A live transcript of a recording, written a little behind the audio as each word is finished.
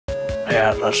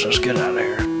Yeah, let's just get out of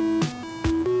here.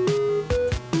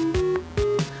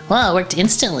 Wow, it worked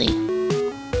instantly.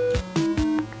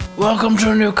 Welcome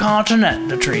to a new continent,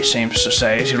 the tree seems to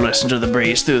say as you listen to the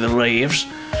breeze through the leaves.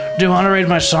 Do you want to read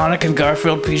my Sonic and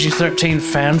Garfield PG-13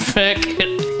 fanfic?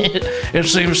 It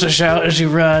seems to shout as you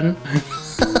run.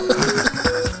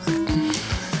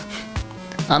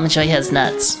 Almond Joy has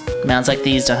nuts. Mounds like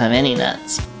these don't have any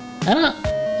nuts. I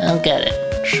don't get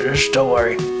it. Shush, don't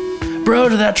worry. Bro,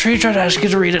 did that tree try to ask you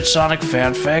to read its Sonic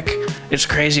fanfic? It's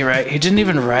crazy, right? He didn't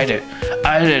even write it.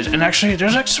 I did, and actually,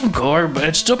 there's like some gore, but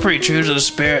it's still pretty true to the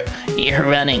spirit. You're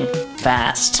running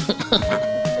fast.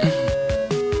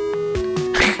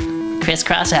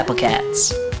 Crisscross apple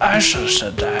cats. I should have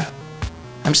said that.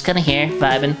 I'm just kinda here,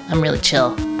 vibing. I'm really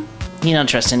chill. You don't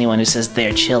trust anyone who says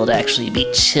they're chill to actually be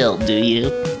chill, do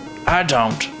you? I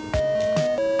don't.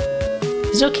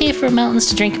 Is it okay for mountains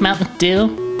to drink Mountain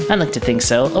Dew? I'd like to think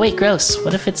so. Oh wait, gross.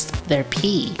 What if it's their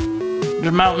pee?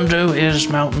 The Mountain Dew is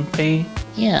Mountain Pea.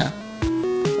 Yeah.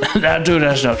 That dude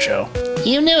has no chill.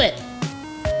 You knew it!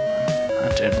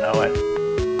 I did know it.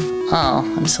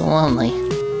 Oh, I'm so lonely.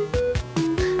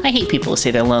 I hate people who say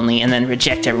they're lonely and then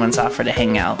reject everyone's offer to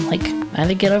hang out. Like,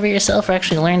 either get over yourself or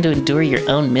actually learn to endure your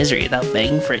own misery without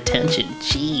begging for attention.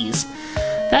 Jeez.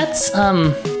 That's,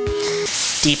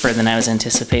 deeper than I was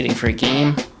anticipating for a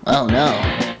game. Oh no.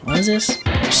 What is this?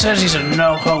 He says he's a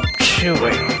no-hope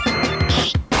Chewie.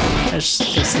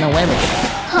 There's no way we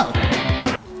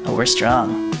can. Oh, we're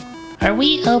strong. Are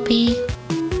we OP?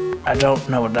 I don't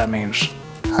know what that means.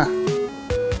 Huh.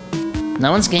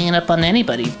 No one's ganging up on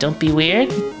anybody. Don't be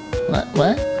weird.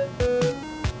 What?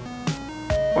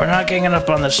 We're not ganging up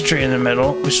on this tree in the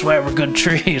middle. We swear we're good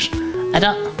trees. I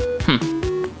don't...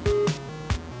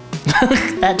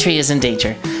 That tree is in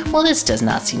danger. Well, this does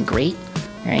not seem great.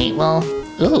 Alright, well...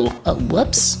 Ooh, oh,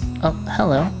 whoops. Oh,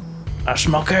 hello. I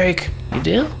smell cake. You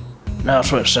do? No,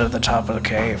 that's what it said at the top of the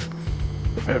cave.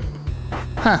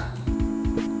 Huh.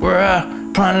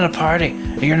 We're, planning a party.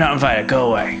 You're not invited.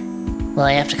 Go away. Will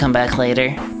I have to come back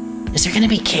later? Is there gonna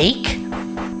be cake?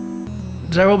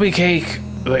 There will be cake,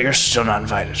 but you're still not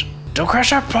invited. Don't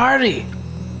crash our party!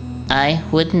 I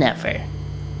would never.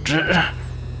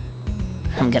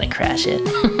 I'm gonna crash it.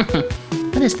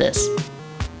 What is this?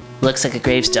 Looks like a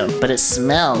gravestone, but it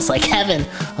smells like heaven.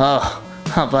 Oh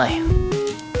boy.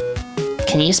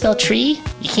 Can you spell tree?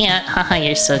 You can't. Haha,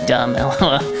 you're so dumb.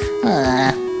 LOL.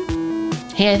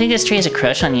 Hey, I think this tree has a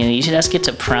crush on you. You should ask it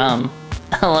to prom.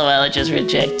 LOL, it just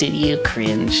rejected you.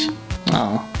 Cringe.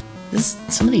 Oh.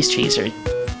 Some of these trees are...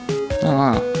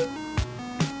 Oh.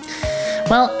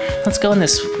 Well, let's go in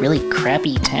this really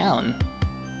crappy town.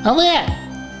 Oh, look at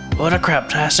that! What a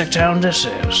craptastic town this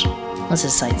is. What's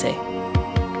this sign say?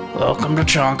 Welcome to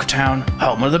Chonk Town,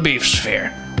 home of the beef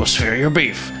sphere. We'll sphere your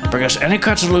beef. Bring us any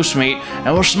cuts of loose meat,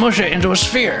 and we'll smush it into a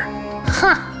sphere.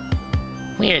 Huh.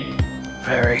 Weird.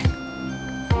 Very.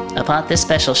 A pot this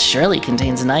special surely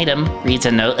contains an item, reads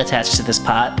a note attached to this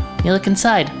pot. You look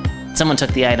inside. Someone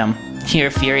took the item.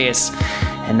 You're furious,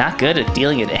 and not good at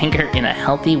dealing with anger in a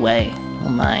healthy way. Oh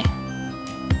my.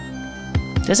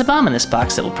 There's a bomb in this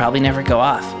box that will probably never go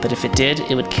off, but if it did,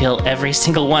 it would kill every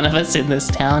single one of us in this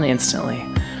town instantly.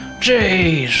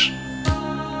 Jeez.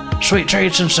 Sweet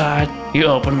treats inside. You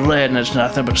open the lid and it's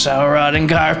nothing but sour rotting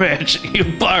garbage. You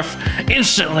barf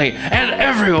instantly and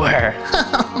everywhere.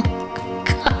 Oh,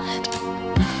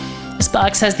 God. This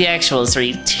box has the actual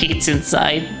sweet treats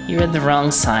inside. You read the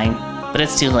wrong sign, but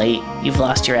it's too late. You've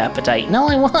lost your appetite. No,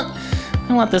 I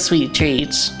want the sweet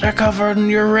treats. They're covered in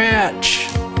your rich.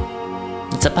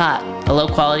 It's a pot. A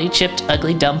low-quality, chipped,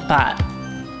 ugly, dumb pot.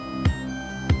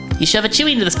 You shove a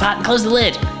Chewie into this pot and close the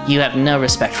lid. You have no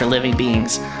respect for living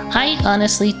beings. I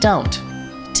honestly don't.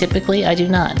 Typically, I do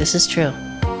not. This is true.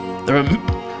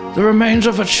 The remains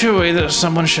of a Chewie that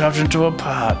someone shoved into a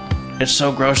pot. It's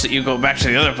so gross that you go back to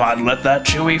the other pot and let that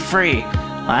Chewie free.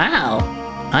 Wow.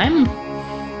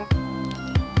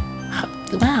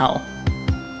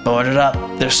 Wow. Boarded up.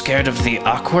 They're scared of the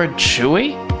awkward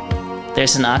Chewie?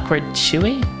 There's an awkward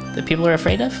Chewie that people are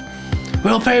afraid of?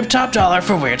 We'll pay top dollar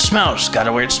for weird smells. Got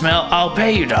a weird smell? I'll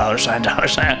pay you $sign.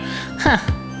 Huh.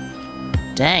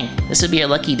 Dang, this would be a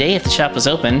lucky day if the shop was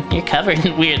open. You're covered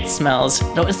in weird smells.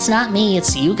 No, it's not me,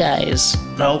 it's you guys.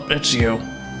 Nope, it's you.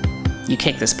 You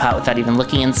kick this pot without even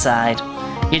looking inside.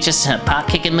 You're just in a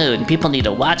pot-kicking mood, and people need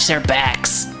to watch their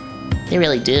backs. They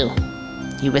really do.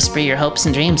 You whisper your hopes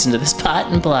and dreams into this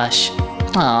pot and blush.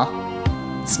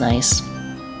 Aw, it's nice.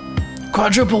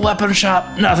 Quadruple weapon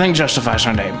shop. Nothing justifies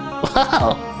her name.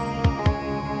 Whoa.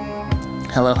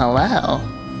 Hello, hello.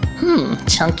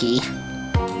 Chunky.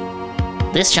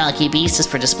 This chunky beast is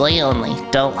for display only.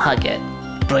 Don't hug it.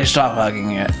 Please stop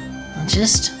hugging it.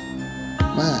 Just...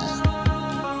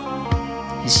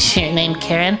 Is your name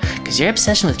Karen? Because your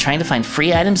obsession with trying to find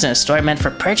free items in a store meant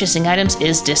for purchasing items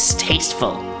is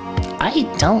distasteful. I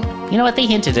don't... You know what? They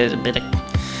hinted at a bit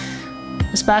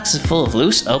of... This box is full of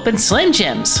loose, open Slim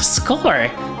Jims. Score!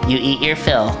 You eat your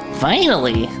fill.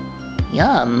 Finally!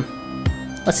 Yum.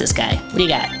 What's this guy? What do you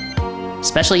got?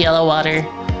 Special yellow water.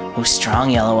 Ooh, strong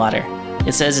yellow water.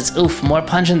 It says it's, oof, more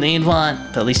pungent than you'd want,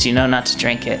 but at least you know not to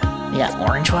drink it. You got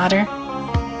orange water?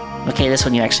 Okay, this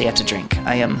one you actually have to drink.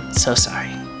 I am so sorry.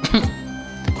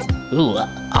 Ooh,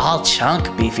 all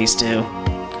chunk beefy stew.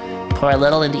 Pour a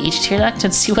little into each tear duct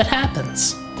and see what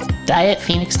happens. Diet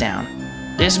Phoenix down.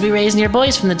 This will be raising your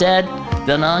boys from the dead.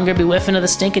 They'll no longer be whiffing of the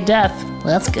stink of death.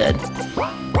 Well, that's good.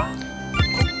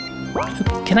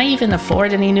 Can I even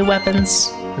afford any new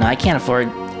weapons? No, I can't afford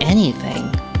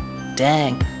anything.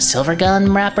 Dang. Silver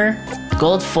gun wrapper?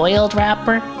 Gold foiled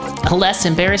wrapper? A less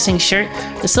embarrassing shirt?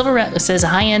 The silver wrapper says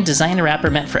high-end designer wrapper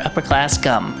meant for upper-class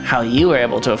gum. How you were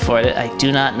able to afford it, I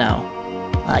do not know.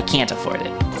 Well, I can't afford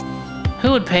it.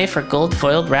 Who would pay for gold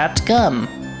foiled wrapped gum?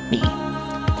 Me.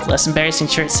 Less embarrassing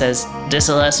shirt says, this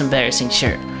a less embarrassing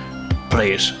shirt.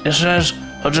 Please. It says,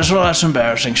 just a less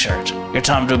embarrassing shirt. Your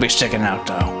tongue do be sticking out,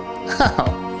 though.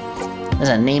 Oh. That's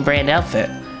a name brand outfit.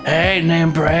 Hey,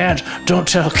 name brand, don't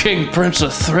tell King Prince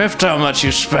of Thrift how much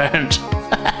you spent.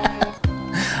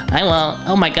 I won't.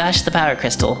 Oh my gosh, the power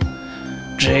crystal.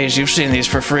 Jeez, you've seen these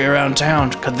for free around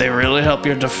town. Could they really help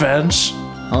your defense?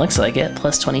 Well, looks like it.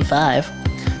 Plus 25.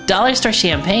 Dollar store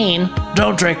champagne.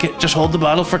 Don't drink it, just hold the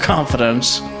bottle for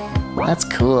confidence. That's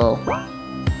cool.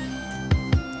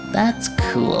 That's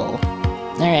cool.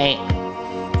 Alright.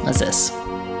 What's this?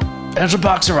 There's a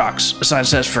box of rocks. The sign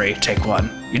says free. Take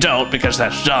one. You don't, because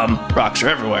that's dumb. Rocks are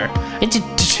everywhere. Did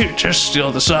you just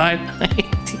steal the sign?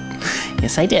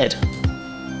 Yes, I did.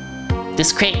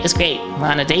 This crate is great.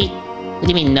 On a date? What do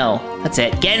you mean, no? That's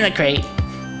it. Get in the crate.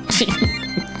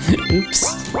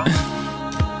 Oops.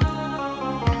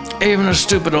 Even a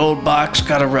stupid old box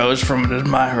got a rose from an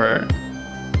admirer.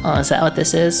 Oh, is that what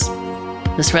this is?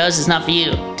 This rose is not for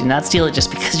you. Do not steal it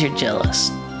just because you're jealous.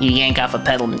 You yank off a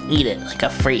petal and eat it like a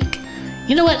freak.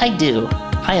 You know what? I do.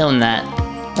 I own that.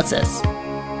 What's this?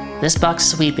 This box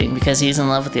is weeping because he's in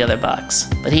love with the other box.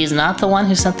 But he's not the one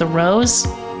who sent the rose?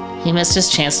 He missed his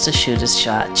chance to shoot his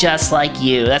shot, just like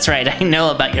you. That's right, I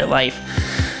know about your life.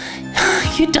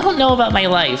 You don't know about my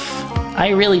life. I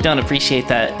really don't appreciate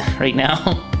that right now.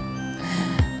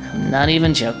 I'm not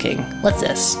even joking. What's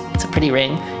this? It's a pretty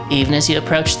ring. Even as you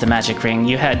approached the magic ring,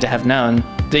 you had to have known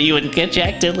that you wouldn't get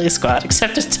Jack Diddley Squad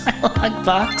except a dialogue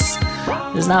box.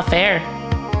 It's not fair.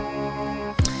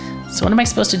 So what am I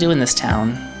supposed to do in this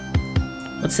town?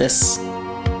 What's this?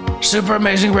 Super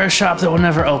amazing rare shop that will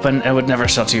never open and would never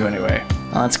sell to you anyway.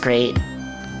 Oh, that's great.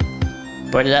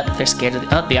 Boarded up, they're scared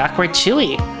of the awkward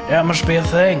Chewy. Yeah, it must be a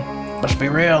thing. Must be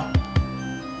real.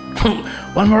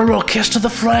 One more little kiss to the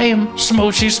flame.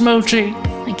 Smoochy, smoochy.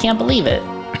 I can't believe it.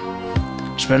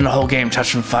 Spend the whole game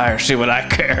touching fire, see what I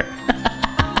care.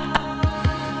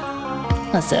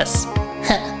 What's this?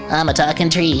 I'm a talking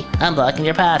tree. I'm blocking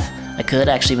your path. I could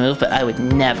actually move, but I would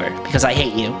never, because I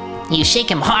hate you. You shake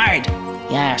him hard!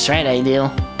 Yeah, that's right, I do.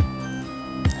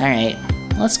 Alright,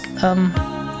 let's,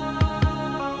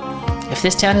 If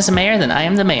this town is a mayor, then I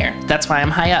am the mayor. That's why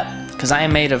I'm high up, because I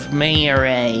am made of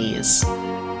mayores.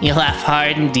 You laugh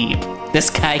hard and deep. This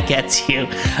guy gets you.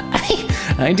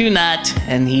 I do not,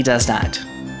 and he does not.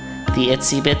 The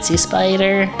itsy bitsy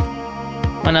spider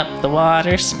went up the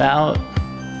water spout.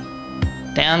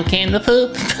 Down came the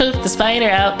poop, pooped the spider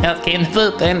out. Out came the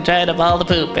poop and tried up all the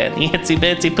poop. And the itsy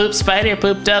bitsy poop spider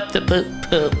pooped up the poop,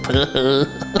 poop, poop.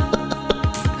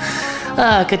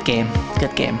 Ah, good game,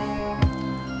 good game.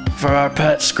 For our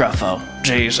pet, Scruffo.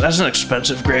 Jeez, that's an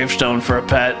expensive gravestone for a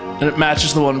pet. And it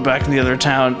matches the one back in the other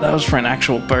town. That was for an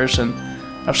actual person.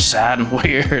 That was sad and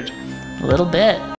weird. A little bit.